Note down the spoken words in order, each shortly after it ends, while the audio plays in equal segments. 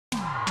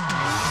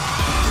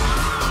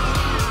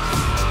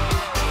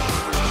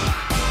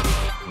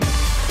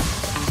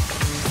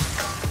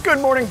Good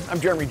morning, I'm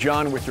Jeremy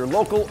John with your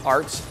local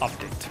arts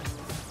update.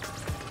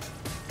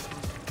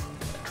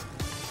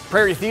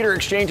 Prairie Theatre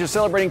Exchange is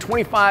celebrating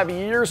 25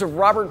 years of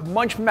Robert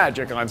Munch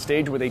magic on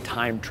stage with a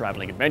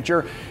time-traveling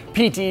adventure.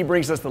 PT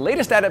brings us the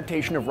latest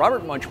adaptation of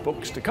Robert Munch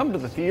books to come to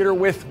the theater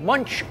with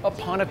Munch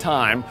Upon a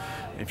Time.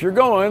 If you're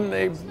going,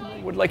 they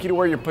would like you to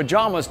wear your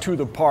pajamas to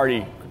the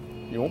party.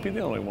 You won't be the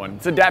only one.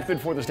 It's adapted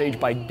for the stage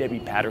by Debbie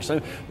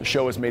Patterson. The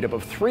show is made up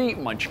of 3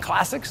 Munch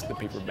classics: The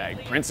Paper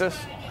Bag Princess,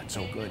 oh, it's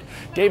so good,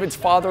 David's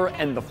Father,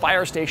 and The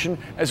Fire Station.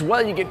 As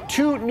well, you get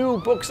 2 new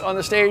books on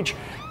the stage: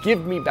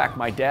 Give Me Back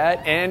My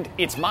Dad and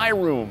It's My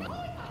Room.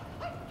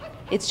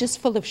 It's just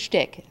full of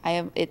shtick.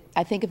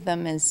 I think of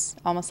them as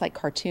almost like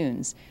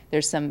cartoons.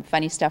 There's some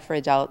funny stuff for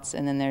adults,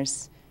 and then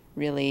there's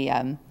really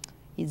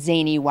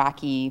zany,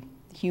 wacky,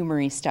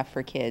 humory stuff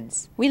for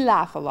kids. We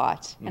laugh a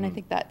lot, and I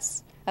think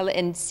that's...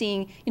 And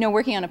seeing,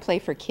 working on a play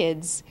for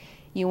kids,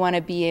 you want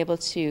to be able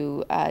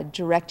to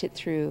direct it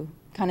through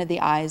kind of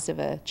the eyes of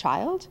a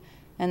child,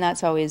 and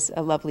that's always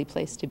a lovely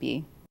place to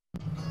be.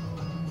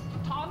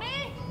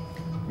 Tommy?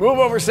 Move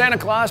over Santa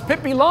Claus,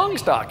 Pippi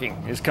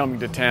Longstocking is coming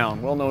to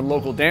town. Well-known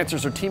local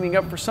dancers are teaming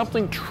up for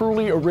something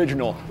truly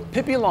original.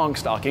 Pippi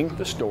Longstocking,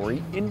 the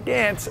story in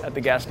dance at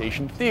the Gas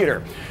Station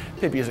Theater.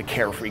 Pippi is a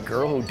carefree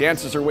girl who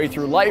dances her way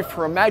through life,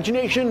 her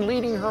imagination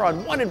leading her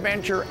on one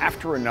adventure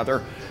after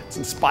another. It's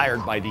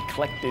inspired by the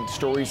collected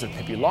stories of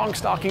Pippi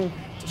Longstocking.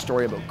 It's a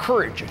story about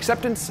courage,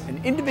 acceptance,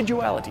 and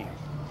individuality.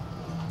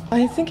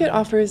 I think it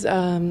offers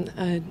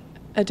a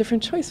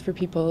different choice for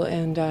people,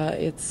 and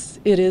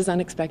it is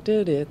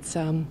unexpected.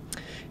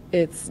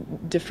 It's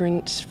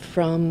different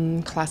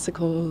from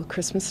classical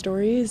Christmas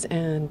stories,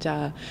 and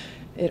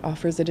it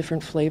offers a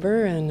different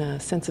flavor and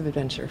a sense of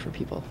adventure for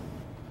people.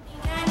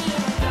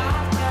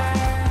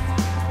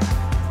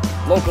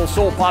 Local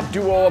soul pop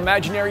duo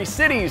Imaginary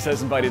Cities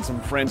has invited some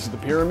friends to the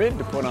Pyramid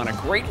to put on a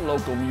great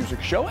local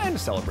music show and to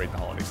celebrate the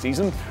holiday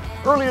season.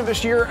 Earlier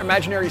this year,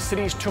 Imaginary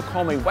Cities took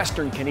home a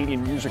Western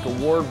Canadian Music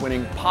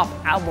Award-winning Pop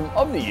Album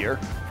of the Year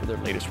for their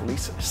latest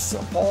release,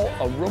 Fall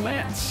of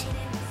Romance.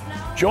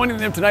 Joining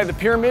them tonight at the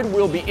Pyramid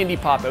will be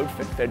indie pop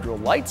outfit Federal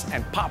Lights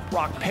and pop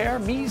rock pair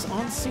Mise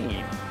en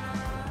Scene.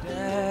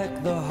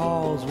 Deck the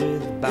halls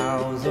with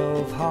boughs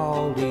of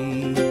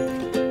holly.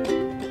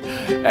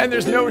 And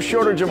there's no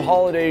shortage of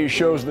holiday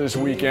shows this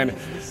weekend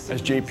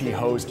as JP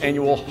Ho's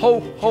annual Ho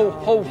Ho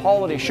Ho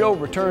holiday show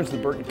returns to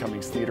the Burton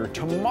Cummings Theatre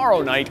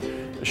tomorrow night.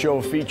 The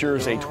show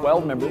features a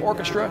 12-member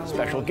orchestra,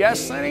 special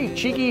guests, and a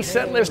cheeky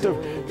set list of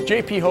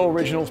JP Ho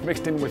originals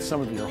mixed in with some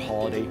of your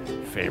holiday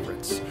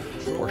favorites.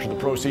 A portion of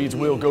the proceeds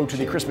will go to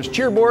the Christmas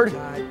Cheerboard.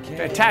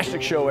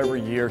 Fantastic show every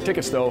year.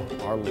 Tickets, though,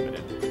 are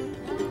limited.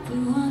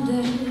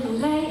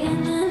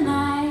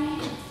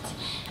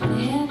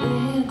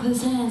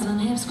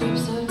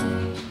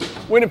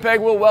 Winnipeg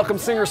will welcome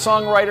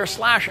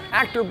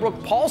singer-songwriter/actor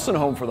Brooke Paulson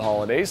home for the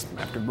holidays.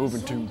 After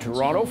moving to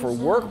Toronto for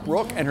work,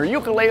 Brooke and her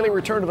ukulele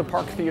return to the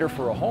Park Theatre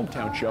for a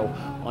hometown show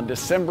on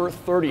December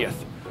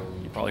 30th.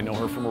 You probably know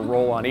her from a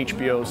role on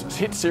HBO's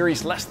hit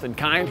series Less Than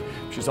Kind.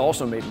 She's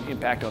also made an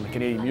impact on the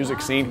Canadian music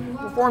scene,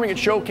 performing at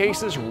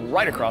showcases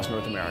right across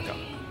North America.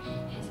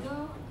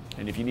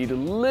 And if you need a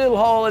little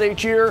holiday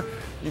cheer,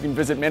 you can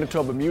visit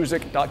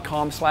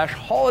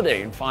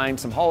manitobamusic.com/holiday and find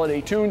some holiday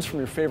tunes from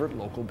your favorite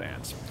local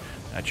bands.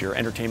 That's your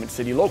Entertainment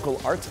City Local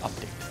Arts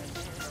Update.